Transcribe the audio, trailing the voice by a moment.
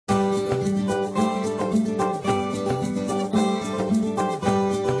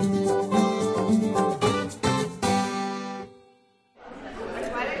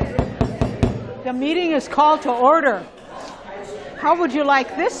The meeting is called to order. How would you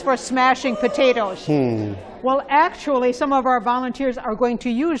like this for smashing potatoes? Well, actually, some of our volunteers are going to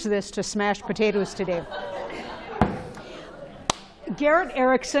use this to smash potatoes today. Garrett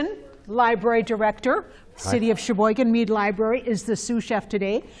Erickson, Library Director, City of Sheboygan, Mead Library, is the sous chef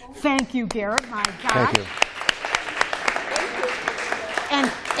today. Thank you, Garrett. My God. Thank you.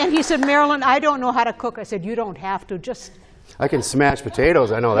 And he said, Marilyn, I don't know how to cook. I said, you don't have to. Just I can smash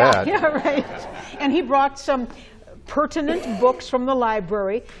potatoes, I know that. Yeah, right. And he brought some pertinent books from the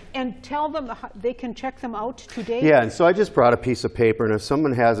library, and tell them they can check them out today. Yeah, and so I just brought a piece of paper, and if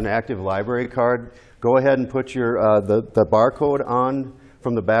someone has an active library card, go ahead and put your the barcode on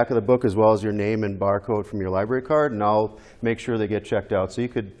from the back of the book, as well as your name and barcode from your library card, and I'll make sure they get checked out. So you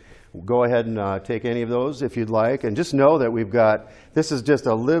could go ahead and take any of those if you'd like, and just know that we've got, this is just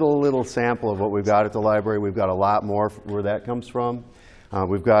a little sample of what we've got at the library. We've got a lot more where that comes from.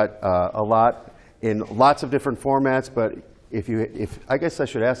 We've got a lot in lots of different formats, but I guess I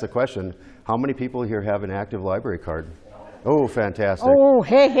should ask the question, how many people here have an active library card? Oh, fantastic. Oh,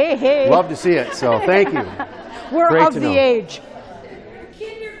 hey. Love to see it, so thank you. We're Great of to the know. age.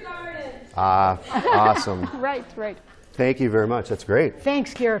 Kindergarten. Awesome. Right. Thank you very much. That's great.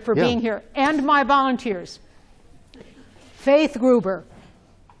 Thanks, Garrett, for being here. And my volunteers. Faith Gruber.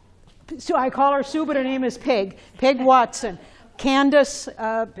 So I call her Sue, but her name is Peg. Peg Watson. Candace,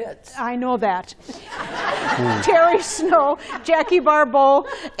 I know that. Terry Snow, Jackie Barbeau,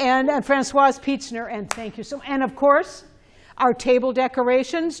 and Francoise Pietzner, and thank you so much. And of course, our table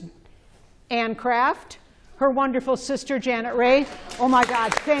decorations, Ann Kraft, her wonderful sister, Janet Ray. Oh my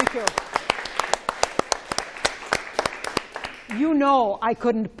God, thank you. You know I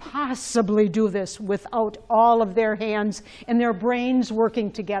couldn't possibly do this without all of their hands and their brains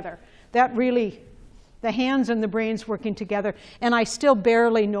working together. That really, the hands and the brains working together, and I still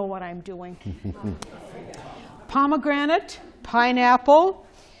barely know what I'm doing. Pomegranate, pineapple,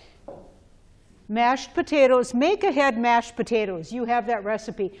 mashed potatoes. Make ahead mashed potatoes. You have that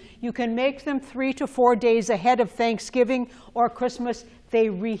recipe. You can make them 3 to 4 days ahead of Thanksgiving or Christmas. They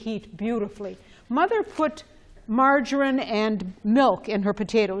reheat beautifully. Mother put margarine and milk in her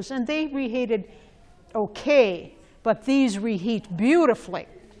potatoes, and they reheated okay, but these reheat beautifully.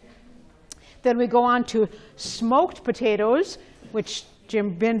 Then we go on to smoked potatoes, which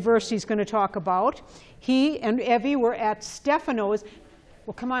Jim Benversi is going to talk about. He and Evie were at Stefano's.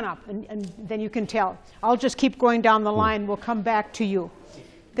 Well, come on up, and then you can tell. I'll just keep going down the line. We'll come back to you.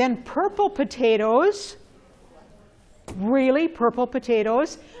 Then purple potatoes, really purple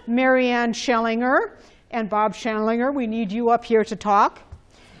potatoes. Marianne Schellinger and Bob Schellinger, we need you up here to talk.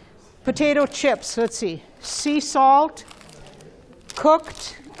 Potato chips, let's see. Sea salt,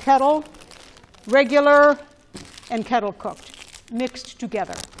 cooked, kettle, regular, and kettle cooked, mixed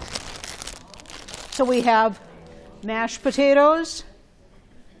together. So we have mashed potatoes,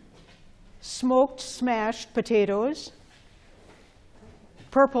 smoked smashed potatoes,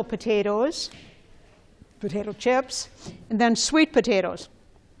 purple potatoes, potato chips, and then sweet potatoes.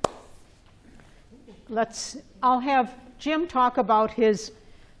 I'll have Jim talk about his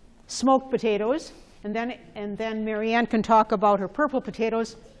smoked potatoes, and then Marianne can talk about her purple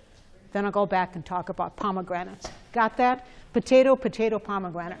potatoes. Then I'll go back and talk about pomegranates. Got that? Potato,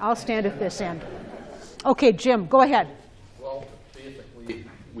 pomegranate. I'll stand at this end. Okay, Jim, go ahead. Well, basically,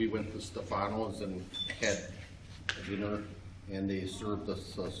 we went to Stefano's and had dinner, and they served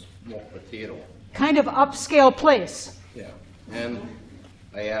us a smoked potato. Kind of upscale place. Yeah, and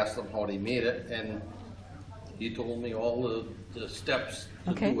I asked them how they made it, and he told me all the steps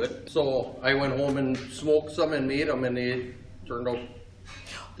to do it. So I went home and smoked some and made them, and they turned out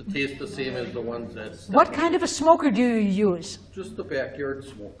to taste the same as the ones that Stefano's. What kind of a smoker do you use? Just the backyard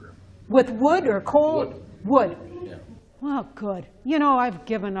smoker. With wood or coal? Wood. Yeah. Well, good. You know, I've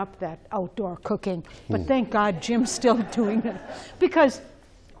given up that outdoor cooking, but thank God Jim's still doing it. Because,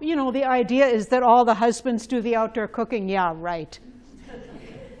 you know, the idea is that all the husbands do the outdoor cooking. Yeah, right.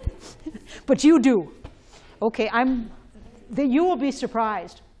 But you do. Okay, you will be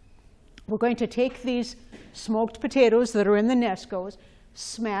surprised. We're going to take these smoked potatoes that are in the Nescos,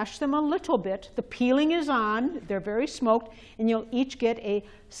 smash them a little bit. The peeling is on. They're very smoked. And you'll each get a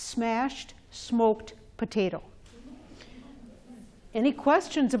smashed smoked potato. Any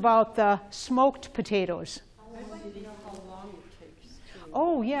questions about the smoked potatoes? I want to know how long it takes.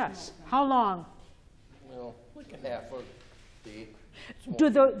 Oh, yes. How long? Well, like a half a day. Do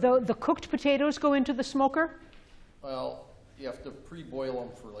the cooked potatoes go into the smoker? Well, you have to pre-boil them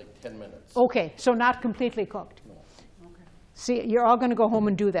for like 10 minutes. Okay, so not completely cooked. No. See, you're all going to go home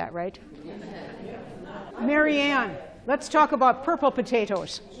and do that, right? Mary Ann, let's talk about purple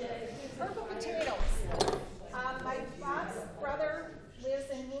potatoes. Purple potatoes. My mom's brother lives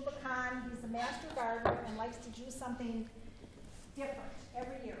in Rubicon. He's a master gardener and likes to do something different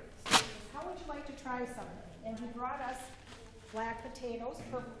every year. So he says, how would you like to try something? And he brought us black potatoes,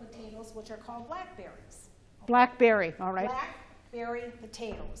 purple potatoes, which are called blackberries. Blackberry, all right. Blackberry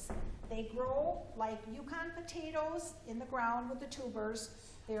potatoes. They grow like Yukon potatoes in the ground with the tubers.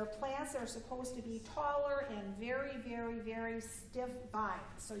 Their plants are supposed to be taller and very, very, very stiff vines.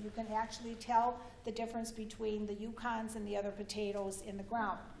 So you can actually tell the difference between the Yukons and the other potatoes in the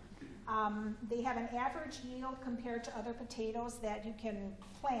ground. They have an average yield compared to other potatoes that you can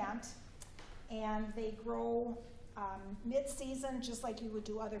plant, and they grow mid-season just like you would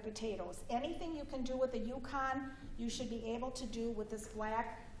do other potatoes. Anything you can do with the Yukon, you should be able to do with this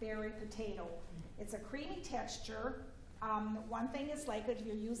blackberry potato. It's a creamy texture. One thing is like if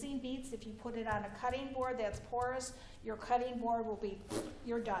you're using beets, if you put it on a cutting board that's porous, your cutting board will be,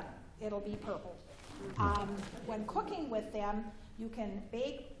 you're done. It'll be purple. When cooking with them, you can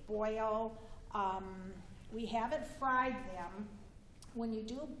bake, boil. We haven't fried them. When you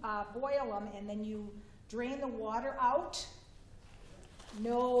do boil them and then you drain the water out,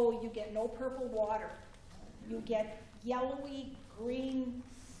 no, you get no purple water. You get yellowy, green,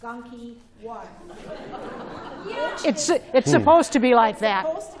 gunky water. It's supposed to be like that.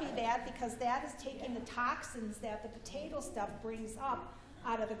 It's supposed to be that because that is taking the toxins that the potato stuff brings up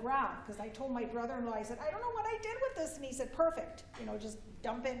out of the ground. Because I told my brother-in-law, I said, I don't know what I did with this. And he said, perfect. You know, just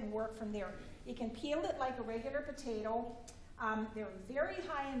dump it and work from there. You can peel it like a regular potato. They're very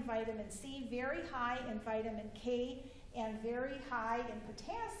high in vitamin C, very high in vitamin K, and very high in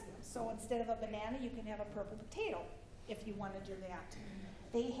potassium. So instead of a banana, you can have a purple potato if you want to do that.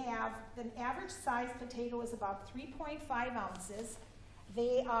 They have, the average size potato is about 3.5 ounces.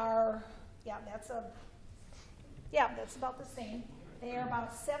 They are, that's about the same. They are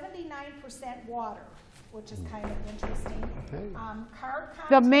about 79% water, which is kind of interesting. Carb content.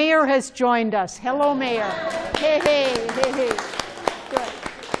 The mayor has joined us. Hello, mayor. Hey, hey, hey, hey. Good.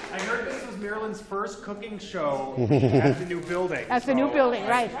 I heard this was Marilyn's first cooking show at the new building. At the new building,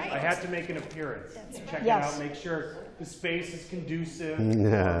 right. I had to make an appearance. Check it Yes. out, make sure the space is conducive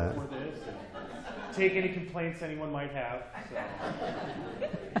Yeah. for this. And take any complaints anyone might have. So.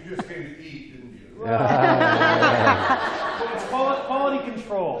 You just came to eat, didn't you? It's quality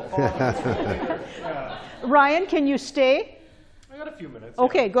control. Yeah. Ryan, can you stay? I got a few minutes.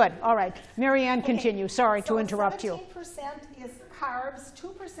 Okay, good. All right. Mary Ann, continue. Sorry to interrupt you. 17% is carbs,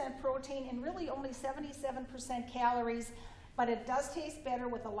 2% protein, and really only 77% calories. But it does taste better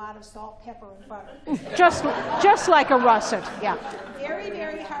with a lot of salt, pepper, and butter. Just like a russet, yeah. Very,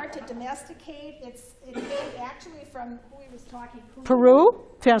 very hard to domesticate. It came actually from who we was talking. Peru,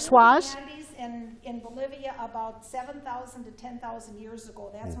 Françoise. Andes in Bolivia about 7,000 to 10,000 years ago.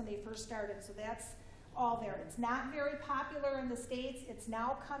 That's when they first started. So that's all there. It's not very popular in the States. It's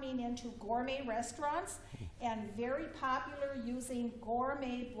now coming into gourmet restaurants and very popular using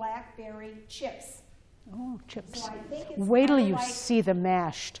gourmet blackberry chips. Oh, chips. So I think it's Wait till kinda you like, see the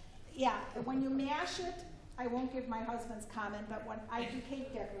mashed. Yeah, when you mash it, I won't give my husband's comment, but when I do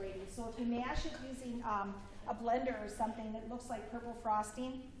cake decorating, so if you mash it using a blender or something, it looks like purple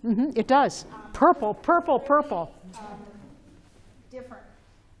frosting. It does. Purple, purple, purple. Different.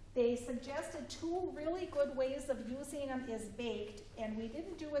 They suggested 2 really good ways of using them is baked, and we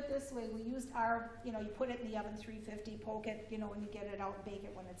didn't do it this way. We used our, you put it in the oven 350, poke it, and you get it out and bake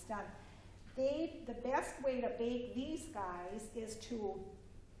it when it's done. The best way to bake these guys is to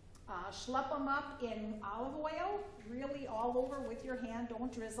schlep them up in olive oil, really all over with your hand,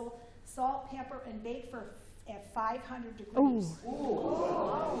 don't drizzle, salt, pepper, and bake at 500 degrees.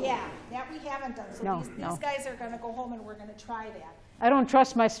 Ooh. Yeah, that we haven't done. So these guys are going to go home and we're going to try that. I don't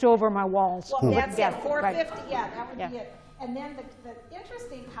trust my stove or my walls. Well, that's Yeah, it, 450, right. yeah, that would be it. And then the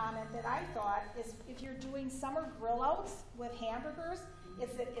interesting comment that I thought is if you're doing summer grill outs with hamburgers, is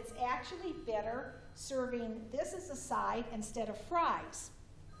that it's actually better serving this as a side instead of fries,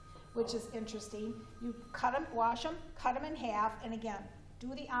 which is interesting. You cut them, wash them, cut them in half, and again,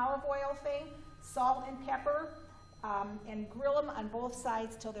 do the olive oil thing, salt and pepper, and grill them on both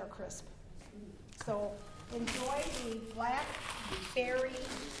sides till they're crisp. So enjoy the blackberry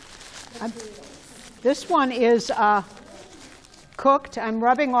potatoes. This one is cooked. I'm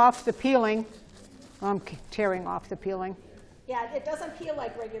rubbing off the peeling. I'm tearing off the peeling. Yeah, it doesn't peel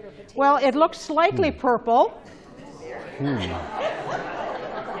like regular potatoes. Well, it looks slightly purple.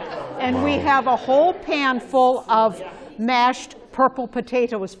 And we have a whole pan full of mashed purple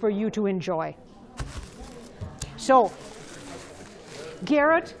potatoes for you to enjoy. So,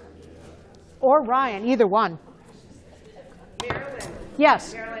 Garrett or Ryan, either one. Marilyn.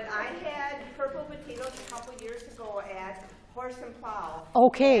 Yes. Marilyn, I had purple potatoes a couple years ago at Horse and Plow.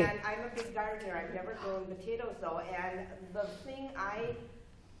 Okay. And I'm a big gardener. I've never grown potatoes though. And the thing I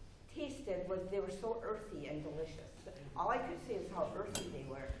tasted was they were so earthy and delicious. All I could say is how earthy they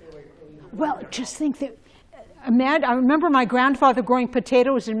were. They were Well, wonderful. just think that, I remember my grandfather growing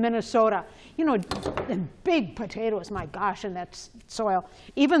potatoes in Minnesota. You know, big potatoes, my gosh, in that soil.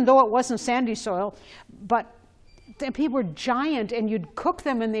 Even though it wasn't sandy soil, but they were giant, and you'd cook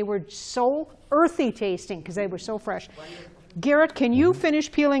them, and they were so earthy tasting because they were so fresh. Garrett, can you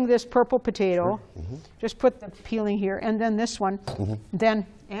finish peeling this purple potato? Sure. Just put the peeling here, and then this one. Then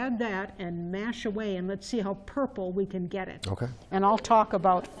add that and mash away, and let's see how purple we can get it. Okay. And I'll talk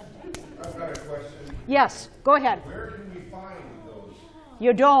about. I've got a question. Yes, go ahead. Where can we find those?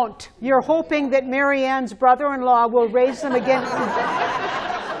 You don't. You're hoping that Mary Ann's brother-in-law will raise them again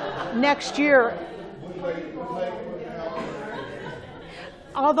next year.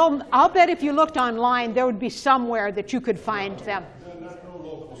 Although I'll bet if you looked online, there would be somewhere that you could find them.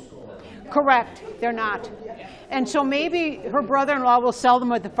 Correct, they're not. And so maybe her brother-in-law will sell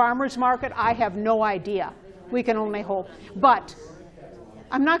them at the farmer's market. I have no idea. We can only hope. But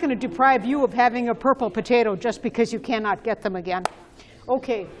I'm not going to deprive you of having a purple potato just because you cannot get them again.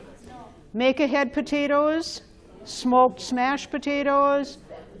 Okay, make-ahead potatoes, smoked smashed potatoes,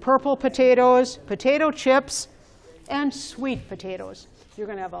 purple potatoes, potato chips, and sweet potatoes. You're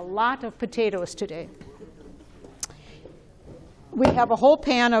going to have a lot of potatoes today. We have a whole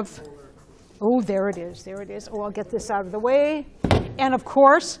pan of, oh, there it is, there it is. Oh, I'll get this out of the way. And of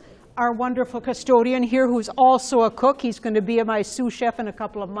course, our wonderful custodian here, who's also a cook. He's going to be my sous chef in a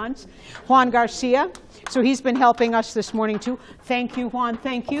couple of months, Juan Garcia. So he's been helping us this morning, too. Thank you, Juan.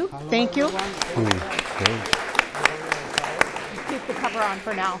 Thank you. Thank you. Keep the cover on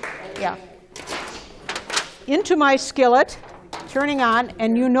for now. Yeah. Into my skillet, turning on,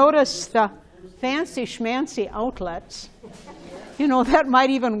 and you notice the fancy schmancy outlets. You know, that might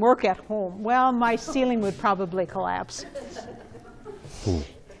even work at home. Well, my ceiling would probably collapse.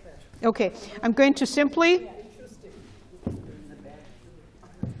 Okay, I'm going to simply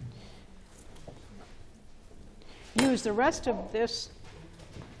use the rest of this.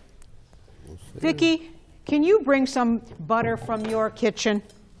 Vicki, can you bring some butter from your kitchen?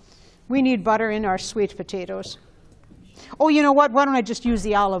 We need butter in our sweet potatoes. Oh, you know what? Why don't I just use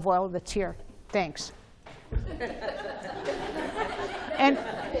the olive oil that's here? Thanks. And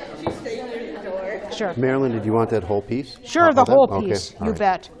sure. Marilyn, did you want that whole piece? Sure, the whole Okay, piece, all you right.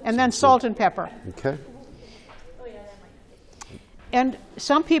 bet. And then salt and pepper. Okay. And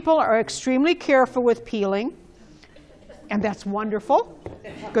some people are extremely careful with peeling, and that's wonderful.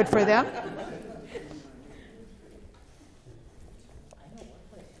 Good for them.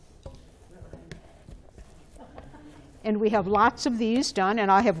 And we have lots of these done, and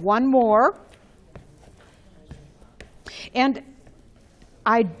I have one more. And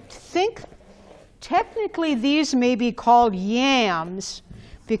I think technically these may be called yams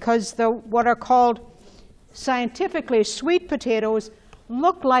because what are called scientifically sweet potatoes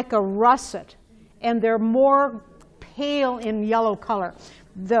look like a russet, and they're more pale in yellow color.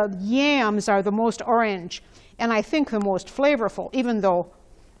 The yams are the most orange, and I think the most flavorful, even though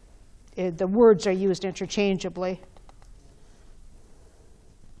the words are used interchangeably.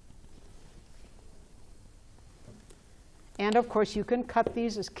 And of course, you can cut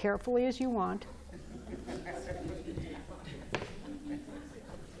these as carefully as you want.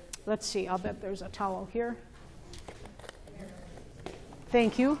 Let's see, I'll bet there's a towel here.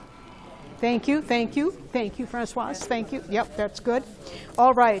 Thank you. Thank you, thank you. Thank you, Francoise. Thank you. Yep, that's good.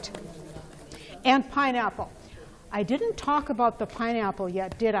 All right. And pineapple. I didn't talk about the pineapple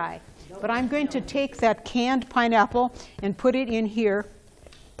yet, did I? But I'm going to take that canned pineapple and put it in here.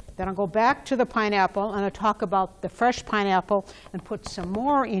 Then I'll go back to the pineapple, and I'll talk about the fresh pineapple and put some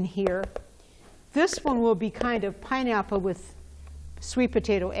more in here. This one will be kind of pineapple with sweet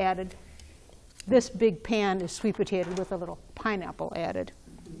potato added. This big pan is sweet potato with a little pineapple added.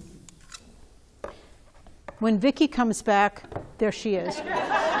 When Vicki comes back, there she is.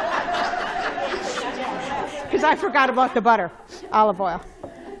 Because I forgot about the butter, olive oil.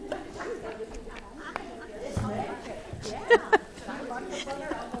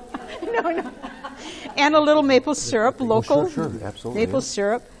 No. And a little maple syrup, local Sure, absolutely. maple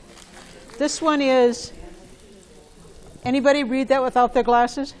syrup. This one is, anybody read that without their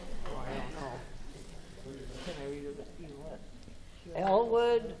glasses?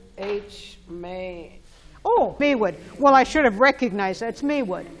 Elwood H. May. Oh, Maywood. Well, I should have recognized that. It's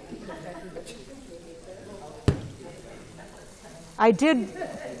Maywood. I did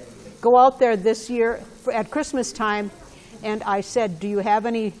go out there this year at Christmas time, and I said, do you have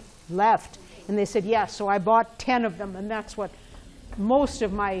any left? And they said, yes. So I bought 10 of them, and that's what most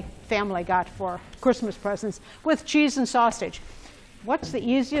of my family got for Christmas presents, with cheese and sausage. What's the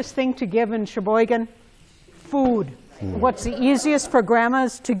easiest thing to give in Sheboygan? Food. What's the easiest for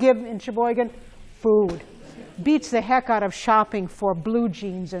grandmas to give in Sheboygan? Food. Beats the heck out of shopping for blue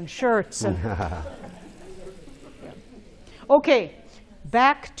jeans and shirts. And okay,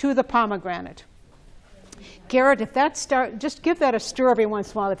 back to the pomegranate. Garrett, if that just give that a stir every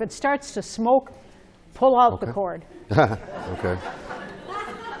once in a while. If it starts to smoke, pull out the cord. Okay.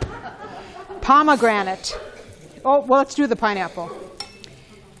 Pomegranate. Oh, well, let's do the pineapple.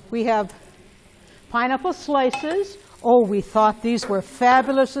 We have pineapple slices. Oh, we thought these were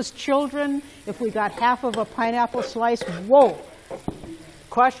fabulous as children. If we got half of a pineapple slice, whoa.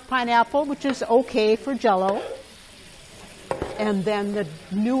 Crushed pineapple, which is okay for Jell-O. And then the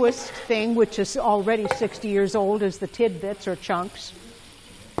newest thing, which is already 60 years old, is the tidbits or chunks.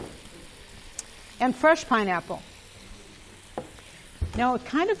 And fresh pineapple. Now,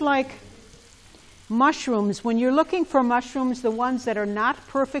 kind of like mushrooms, when you're looking for mushrooms, the ones that are not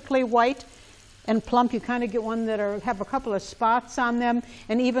perfectly white and plump, you kind of get one that have a couple of spots on them,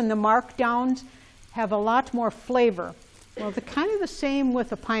 and even the markdowns have a lot more flavor. Well, they're kind of the same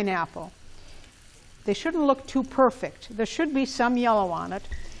with a pineapple. They shouldn't look too perfect. There should be some yellow on it,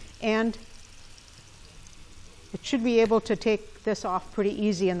 and it should be able to take this off pretty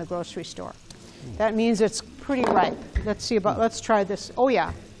easy in the grocery store. That means it's pretty ripe. Let's try this. Oh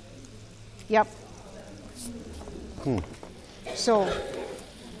yeah. Yep. So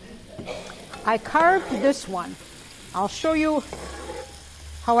I carved this one. I'll show you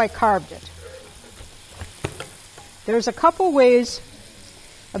how I carved it. There's a couple ways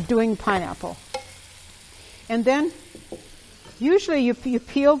of doing pineapple. And then usually you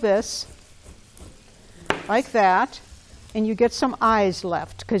peel this like that, and you get some eyes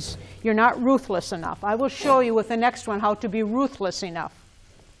left because you're not ruthless enough. I will show you with the next one how to be ruthless enough.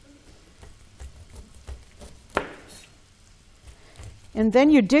 And then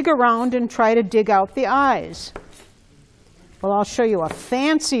you dig around and try to dig out the eyes. Well, I'll show you a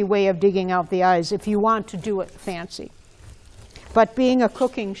fancy way of digging out the eyes if you want to do it fancy. But being a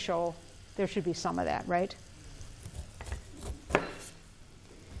cooking show, there should be some of that, right?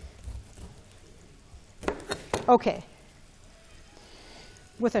 Okay.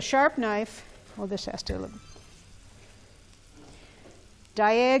 With a sharp knife, well, this has to look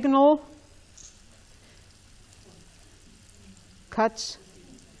diagonal cuts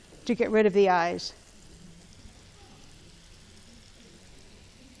to get rid of the eyes.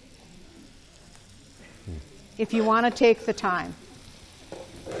 If you want to take the time.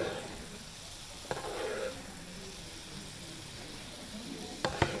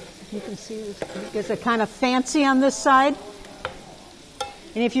 You can see it gets kind of fancy on this side.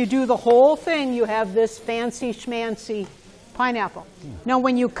 And if you do the whole thing, you have this fancy schmancy pineapple. Now,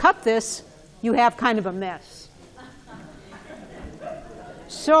 when you cut this, you have kind of a mess.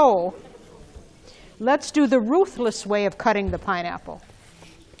 So, let's do the ruthless way of cutting the pineapple.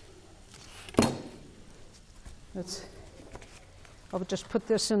 I'll just put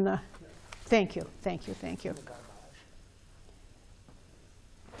this in the, thank you.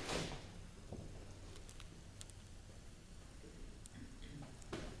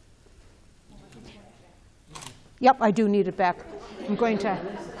 Yep, I do need it back. I'm going to,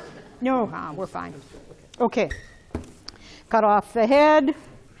 no, we're fine. Okay, cut off the head,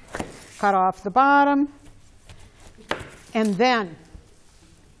 cut off the bottom, and then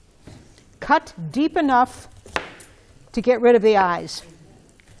cut deep enough to get rid of the eyes.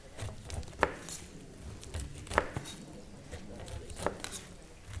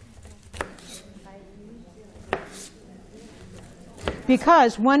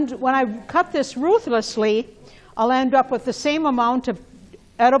 Because when I cut this ruthlessly, I'll end up with the same amount of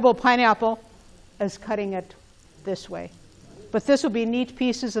edible pineapple as cutting it this way. But this will be neat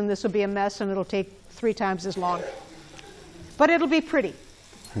pieces, and this will be a mess, and it'll take 3 times as long. But it'll be pretty.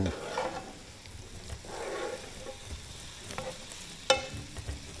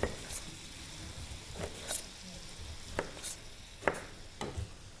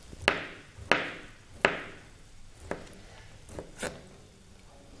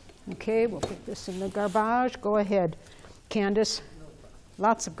 Okay, we'll put this in the garbage. Go ahead, Candace.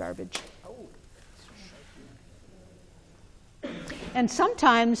 Lots of garbage. And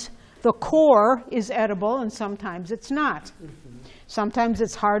sometimes the core is edible and sometimes it's not. Sometimes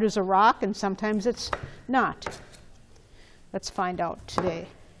it's hard as a rock, and sometimes it's not. Let's find out today.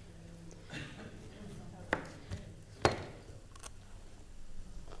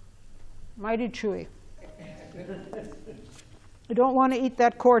 Mighty chewy. I don't want to eat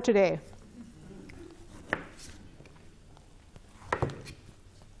that core today.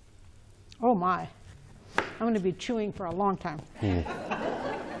 Oh my. I'm going to be chewing for a long time.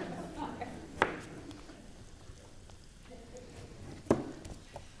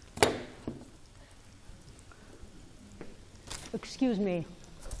 Excuse me.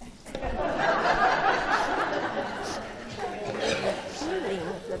 The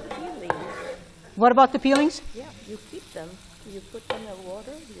peelings. What about the peelings? Yeah, you keep them. You put them in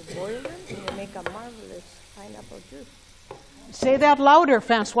water, you boil them, and you make a marvelous pineapple juice. Say that louder,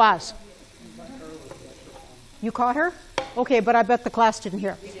 Francoise. You caught her? Okay, but I bet the class didn't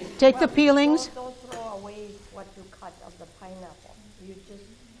hear. Take the peelings. Don't throw away what you cut of the pineapple. You just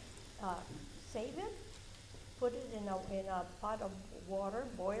save it, put it in a pot of water,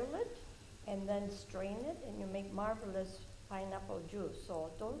 boil it, and then strain it, and you make marvelous pineapple juice. So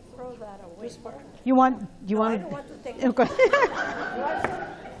don't throw that away. You want? No, I don't want to take it. Okay.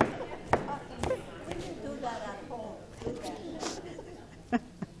 We can do that at home.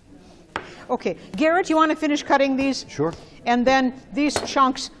 Okay, Garrett, you want to finish cutting these? Sure. And then these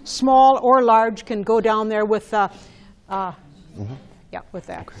chunks, small or large, can go down there with, yeah, with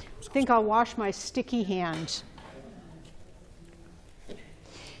that. Okay. I think I'll wash my sticky hands.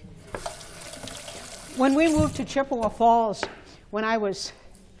 When we moved to Chippewa Falls, when I was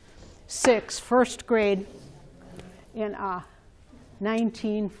 6, first grade, in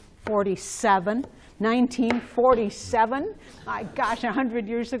 1947. 1947. My gosh, 100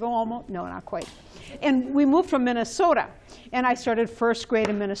 years ago almost. No, not quite. And we moved from Minnesota, and I started first grade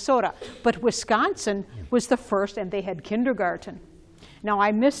in Minnesota. But Wisconsin was the first, and they had kindergarten. Now,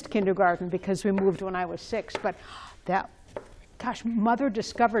 I missed kindergarten because we moved when I was 6, but that, gosh, Mother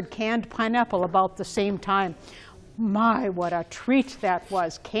discovered canned pineapple about the same time. My, what a treat that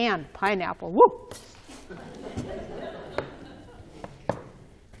was, canned pineapple. Woo!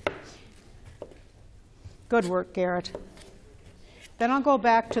 Good work, Garrett. Then I'll go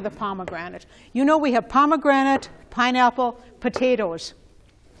back to the pomegranate. You know we have pomegranate, pineapple, potatoes.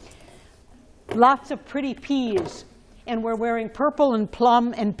 Lots of pretty peas. And we're wearing purple and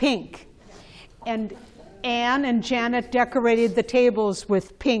plum and pink. And Anne and Janet decorated the tables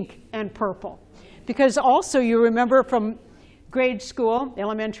with pink and purple. Because also you remember from grade school,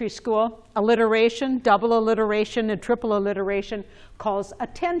 elementary school, alliteration, double alliteration, and triple alliteration calls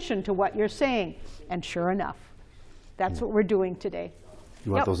attention to what you're saying. And sure enough, that's what we're doing today.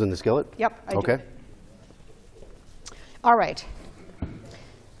 You want those in the skillet? Yep, I do. Okay. All right.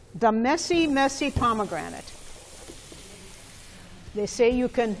 The messy, messy pomegranate. They say you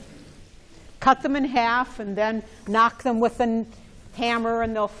can cut them in half and then knock them with a hammer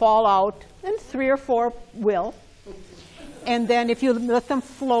and they'll fall out, and 3 or 4 will. And then if you let them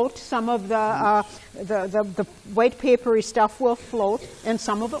float, some of the white papery stuff will float, and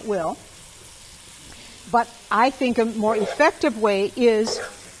some of it will. But I think a more effective way is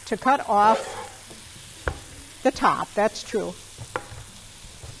to cut off the top. That's true.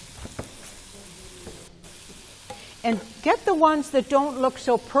 And get the ones that don't look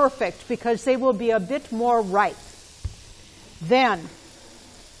so perfect because they will be a bit more ripe. Then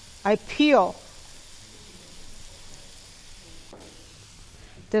I peel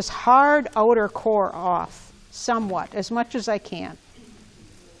this hard outer core off somewhat, as much as I can.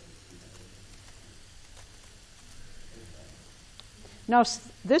 Now,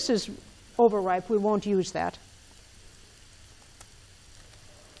 this is overripe. We won't use that.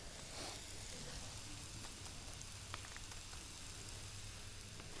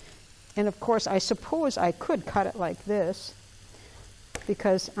 And of course, I suppose I could cut it like this,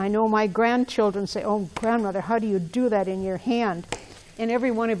 because I know my grandchildren say, "Oh, grandmother, how do you do that in your hand?" And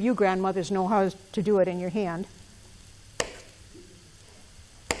every one of you grandmothers know how to do it in your hand.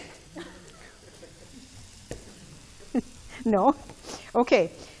 No?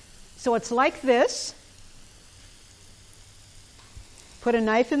 Okay. So it's like this. Put a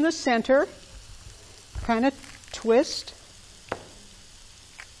knife in the center, kind of twist,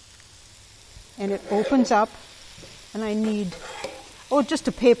 and it opens up, and I need, just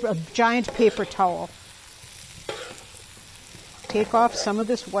a giant paper towel. Take off some of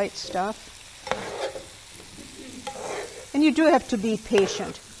this white stuff. And you do have to be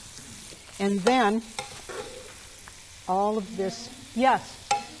patient. And then all of this, yes.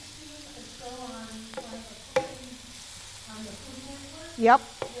 Yep.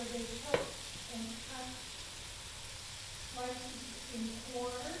 in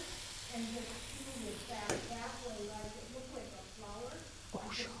quarters and just chew it back that way, like it looked like a flower.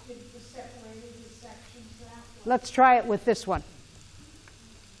 Oh, sure. Just separated the sections that way. Let's try it with this one.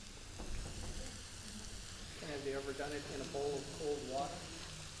 Have you ever done it in a bowl of cold water?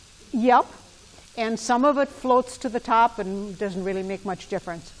 Yep. And some of it floats to the top and doesn't really make much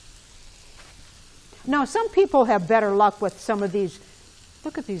difference. Now, some people have better luck with some of these.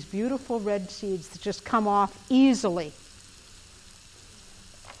 Look at these beautiful red seeds that just come off easily.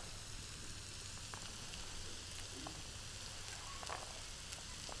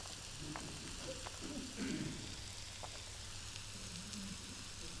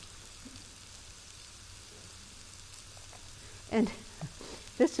 And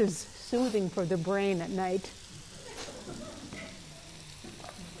this is soothing for the brain at night.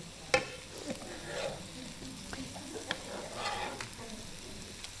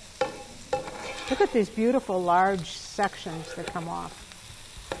 Look at these beautiful large sections that come off.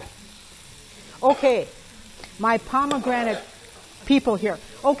 Okay, my pomegranate people here.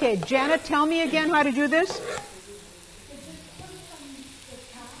 Okay, Janet, tell me again how to do this.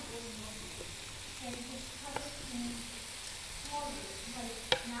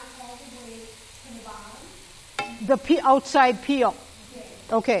 The outside peel.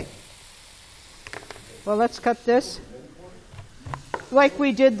 Okay. Well, let's cut this like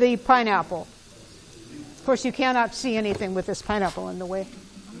we did the pineapple. Of course, you cannot see anything with this pineapple in the way.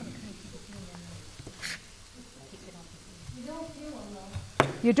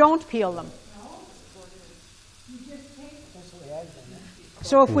 You don't peel them.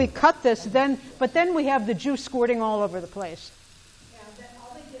 So if we cut this, then we have the juice squirting all over the place.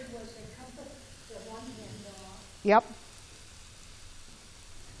 All they did was they cut the one end off. Yep.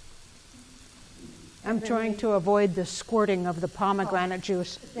 I'm trying to avoid the squirting of the pomegranate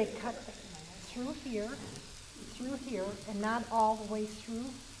juice. They cut through here, and not all the way through,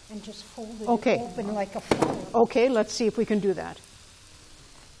 and just fold it open like a flower. Okay, let's see if we can do that.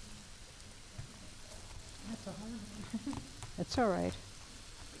 That's a hard one. It's all right.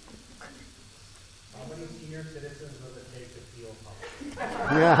 How many senior citizens does it take to peel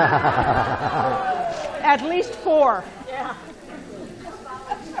At least 4. Yeah.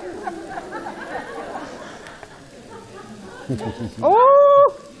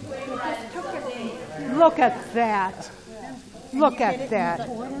 Oh! Look at that. Look at that.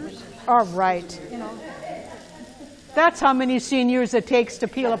 All right. That's how many seniors it takes to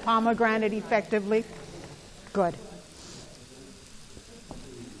peel a pomegranate effectively. Good.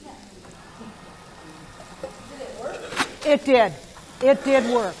 It did. It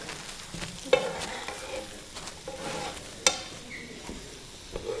did work.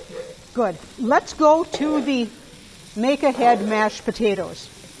 Good. Let's go to the make-ahead mashed potatoes,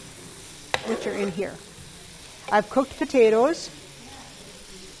 which are in here. I've cooked potatoes.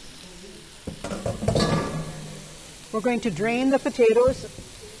 We're going to drain the potatoes.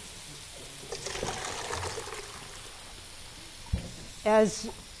 As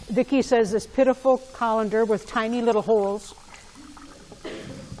Vicki says, this pitiful colander with tiny little holes.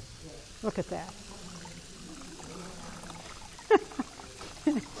 Look at that.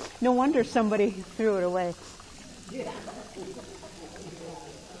 No wonder somebody threw it away. Yeah.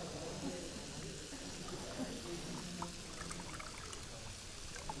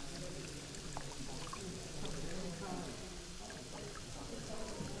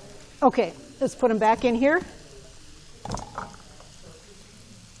 Okay, let's put them back in here.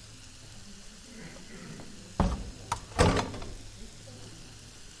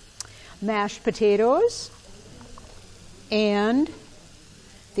 Mashed potatoes, and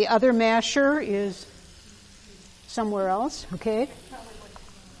the other masher is somewhere else, okay?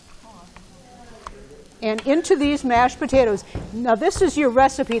 And into these mashed potatoes. Now this is your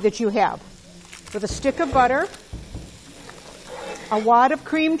recipe that you have. With a stick of butter, a wad of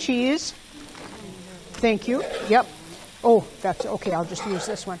cream cheese. Thank you. Yep. Oh, that's okay. I'll just use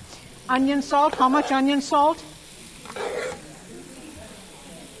this one. Onion salt. How much onion salt?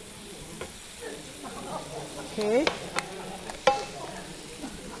 Okay.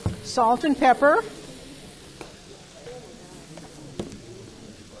 Salt and pepper.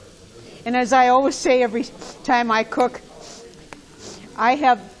 And as I always say every time I cook, I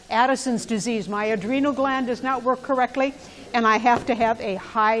have Addison's disease. My adrenal gland does not work correctly, and I have to have a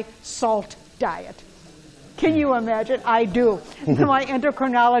high salt diet. Can you imagine? I do. My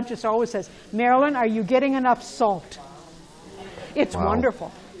endocrinologist always says, Marilyn, are you getting enough salt? It's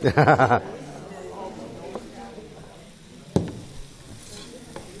wonderful.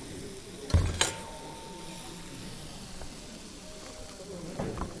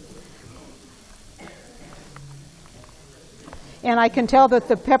 And I can tell that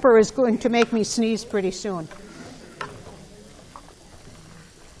the pepper is going to make me sneeze pretty soon.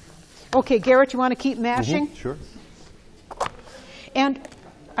 Okay, Garrett, you want to keep mashing? Sure. And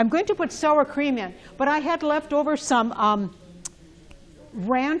I'm going to put sour cream in, but I had left over some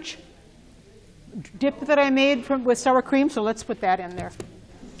ranch dip that I made with sour cream, so let's put that in there.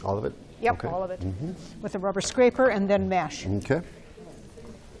 All of it? Yep, Okay. all of it. With a rubber scraper and then mash. Okay.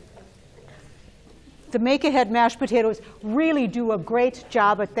 The make-ahead mashed potatoes really do a great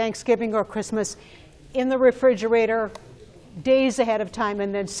job at Thanksgiving or Christmas in the refrigerator days ahead of time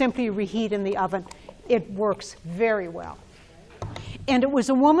and then simply reheat in the oven. It works very well. And it was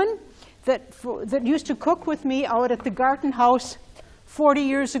a woman that used to cook with me out at the Garten House 40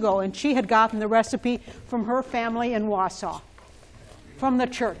 years ago, and she had gotten the recipe from her family in Wausau, from the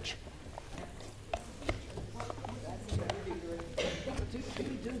church. Can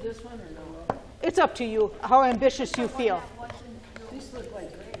you do this one or no? It's up to you, how ambitious you feel. These look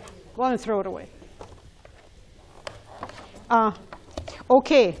like great. Go on and throw it away.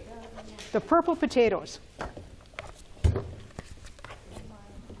 Okay, the purple potatoes.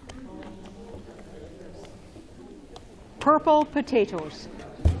 Purple potatoes.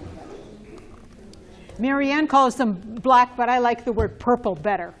 Marianne calls them black, but I like the word purple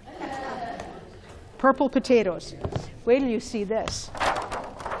better. Purple potatoes. Wait till you see this.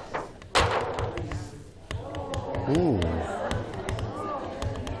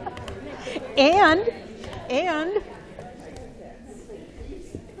 And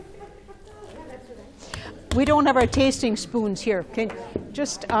we don't have our tasting spoons here. Can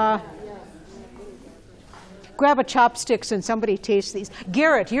just grab a chopsticks and somebody taste these.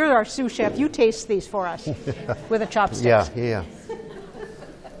 Garrett, you're our sous chef. You taste these for us with a chopstick. Yeah.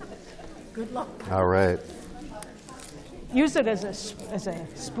 Good luck. All right. Use it as a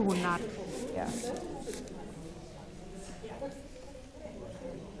spoon, not, yeah.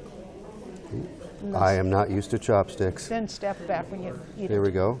 I am not used to chopsticks. Then step back when you eat it. There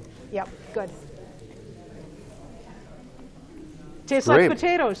we go. Yep, good. Tastes Great. like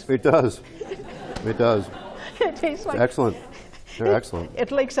potatoes. It does. It does. It tastes like Excellent. They're excellent.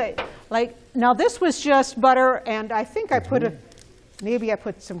 It looks like now this was just butter, and I think I put maybe I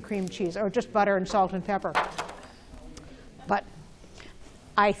put some cream cheese or just butter and salt and pepper. But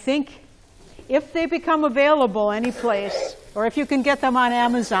I think if they become available any place, or if you can get them on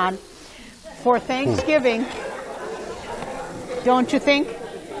Amazon for Thanksgiving, don't you think?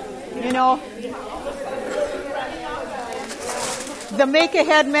 You know, the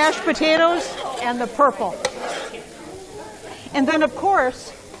make-ahead mashed potatoes and the purple. And then, of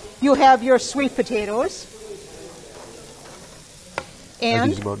course, you have your sweet potatoes. Are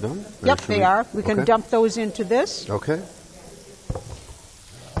And these about done? Or yep, should they are. We can okay. dump those into this. Okay.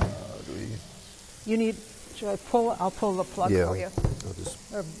 You need, should I pull? I'll pull the plug Yeah. for you. I'll just,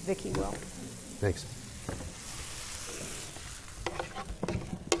 Or Vicky will. thanks.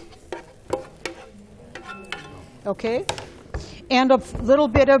 Okay. And a little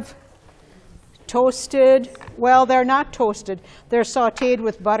bit of toasted, well, they're not toasted. They're sauteed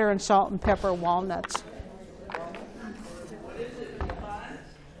with butter and salt and pepper walnuts.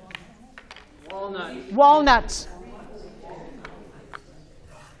 Walnut. Walnuts.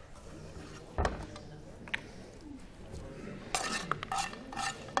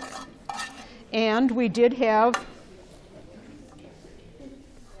 And we did have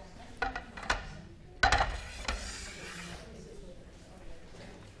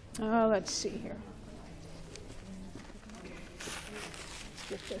let's see here. Let's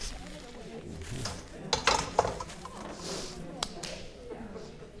get this out of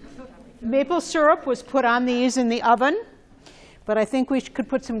the way. Maple syrup was put on these in the oven, but I think we could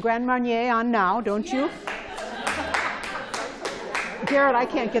put some Grand Marnier on now, don't you? Garrett, I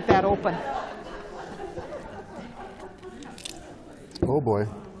can't get that open. Oh, boy.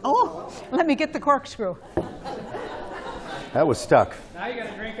 Oh, let me get the corkscrew. That was stuck. Now you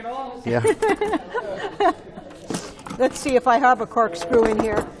gotta drink it all. Yeah. Let's see if I have a corkscrew in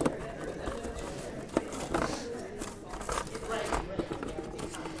here.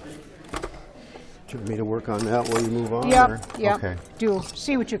 Do you want me to work on that while you move on? Yep, or? yep. Okay. Do.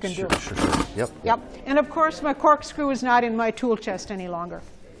 See what you can do. Sure. Yep. Yep. And of course, my corkscrew is not in my tool chest any longer.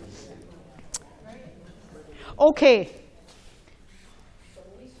 Okay.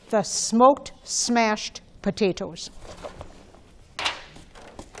 The smoked smashed potatoes.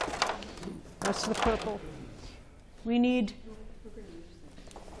 That's the purple. We need,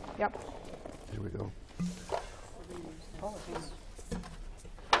 yep. Here we go.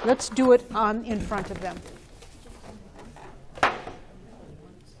 Let's do it in front of them.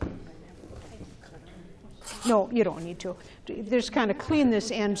 No, you don't need to. Just kind of clean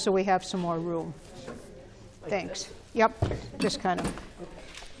this end so we have some more room. Thanks. Yep, just kind of.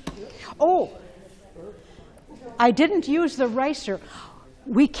 Oh, I didn't use the ricer.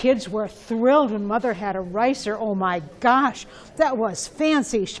 We kids were thrilled when Mother had a ricer. Oh my gosh, that was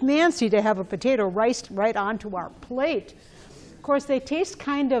fancy schmancy to have a potato riced right onto our plate. Of course, they taste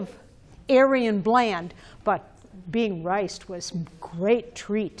kind of airy and bland, but being riced was a great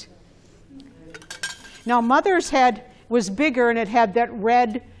treat. Now, Mother's was bigger and it had that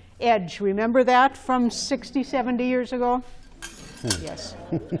red edge. Remember that from 60, 70 years ago? Yes.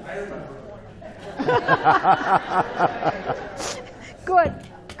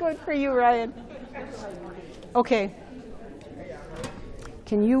 Good for you, Ryan. Okay.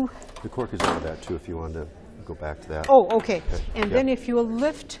 Can you? The cork is over that too if you want to go back to that. Oh, okay. And Yep. then if you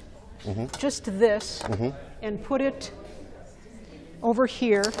lift just this and put it over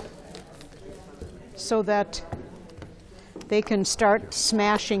here so that they can start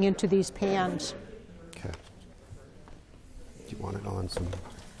smashing into these pans. Okay. Do you want it on some?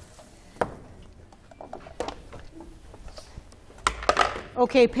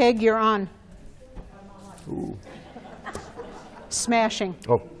 Okay, Peg, you're on. Ooh. Smashing.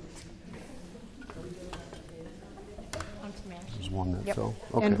 Oh. There's one that Yep. fell.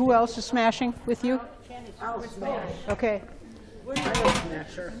 Okay. And who else is smashing with you? I'll smash. Okay. I will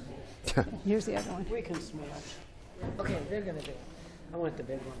smash her. Here's the other one. We can smash. Okay, they're gonna do. I want the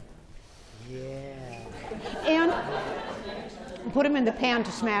big one. Yeah. And put them in the pan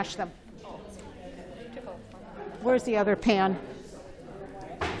to smash them. Where's the other pan?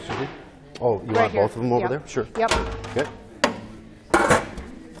 Oh, you Right want here. both of them over Yep. there? Sure. Yep. Okay.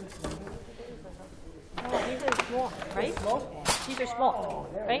 Oh, these are small, right? These are small,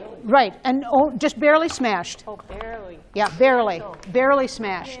 right? Right, and just barely smashed. Oh, barely. Yeah, barely. Barely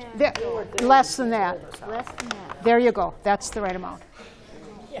smashed. Less than that. Less than that. There you go. That's the right amount.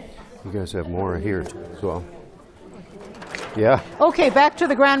 You guys have more here too, as well. Yeah. Okay, back to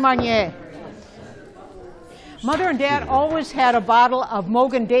the Grand Marnier. Mother and Dad always had a bottle of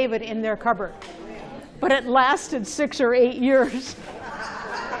Mogan David in their cupboard, but it lasted 6 or 8 years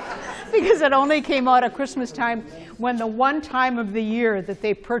because it only came out at Christmas time when the one time of the year that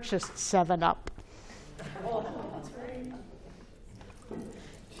they purchased 7-Up.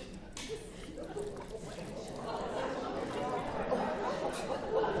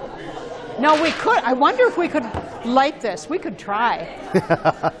 No, we could. I wonder if we could light this. We could try.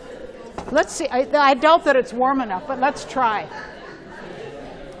 Let's see. I doubt that it's warm enough, but let's try.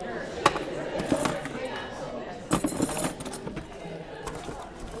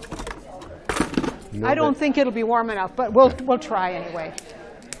 No, I don't think it'll be warm enough, but we'll try anyway.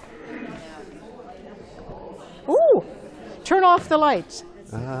 Ooh! Turn off the lights.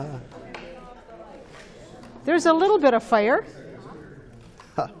 There's a little bit of fire.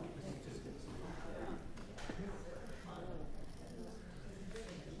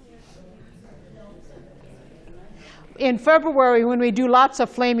 In February, when we do lots of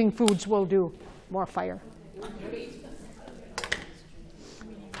flaming foods, we'll do more fire.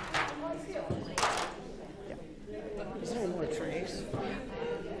 Is there more trays?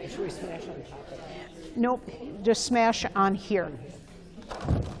 Or should we smash on top of it? Nope, just smash on here.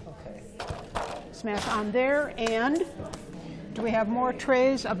 Okay. Smash on there, and do we have more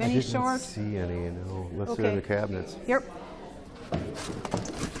trays of any I didn't sort? see any, no. Let's see Okay. in the cabinets. Here.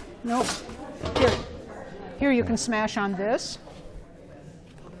 Nope. Here. Here you can smash on this.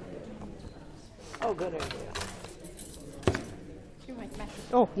 Oh, good idea.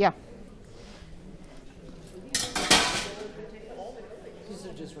 Oh, yeah. These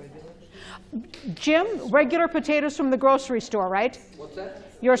are just regular. Jim, regular potatoes from the grocery store, right? What's that?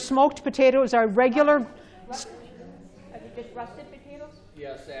 Your smoked potatoes are regular. Are they just rusted potatoes?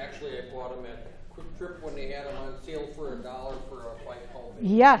 Yes, actually, I bought them at Quick Trip when they had them on sale for $1 for a 5-pound.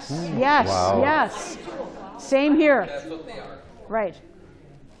 Yes, yes, Wow. yes. Same here. That's what they are. Right.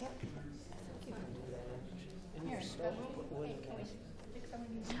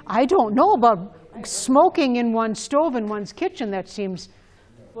 I don't know about smoking in one's stove in one's kitchen. That seems.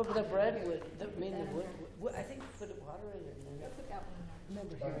 What about the bread wood? That made the wood. I think put water in it.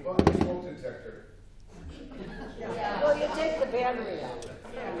 Remember hearing. What about the smoke detector? Well, you take the battery out.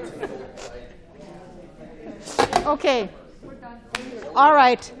 Okay. All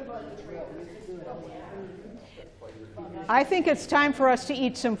right. I think it's time for us to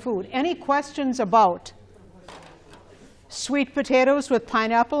eat some food. Any questions about sweet potatoes with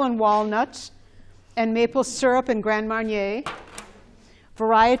pineapple and walnuts and maple syrup and Grand Marnier,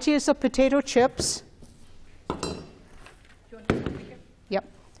 varieties of potato chips, yep,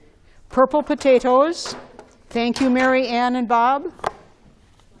 purple potatoes, Thank you, Mary Ann and Bob.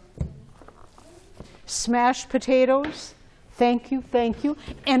 Smashed potatoes. Thank you, thank you.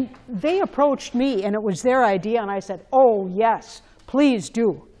 And they approached me, and it was their idea, and I said, oh, yes, please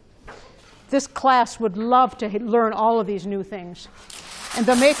do. This class would love to learn all of these new things. And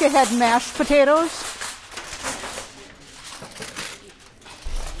the make-ahead mashed potatoes.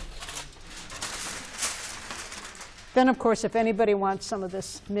 Then, of course, if anybody wants some of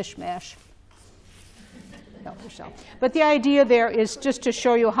this mishmash, help yourself. But the idea there is just to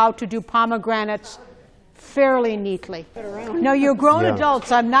show you how to do pomegranates fairly neatly. Now, you're grown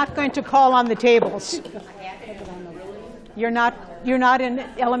adults. I'm not going to call on the tables. You're not in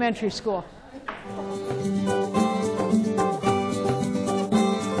elementary school.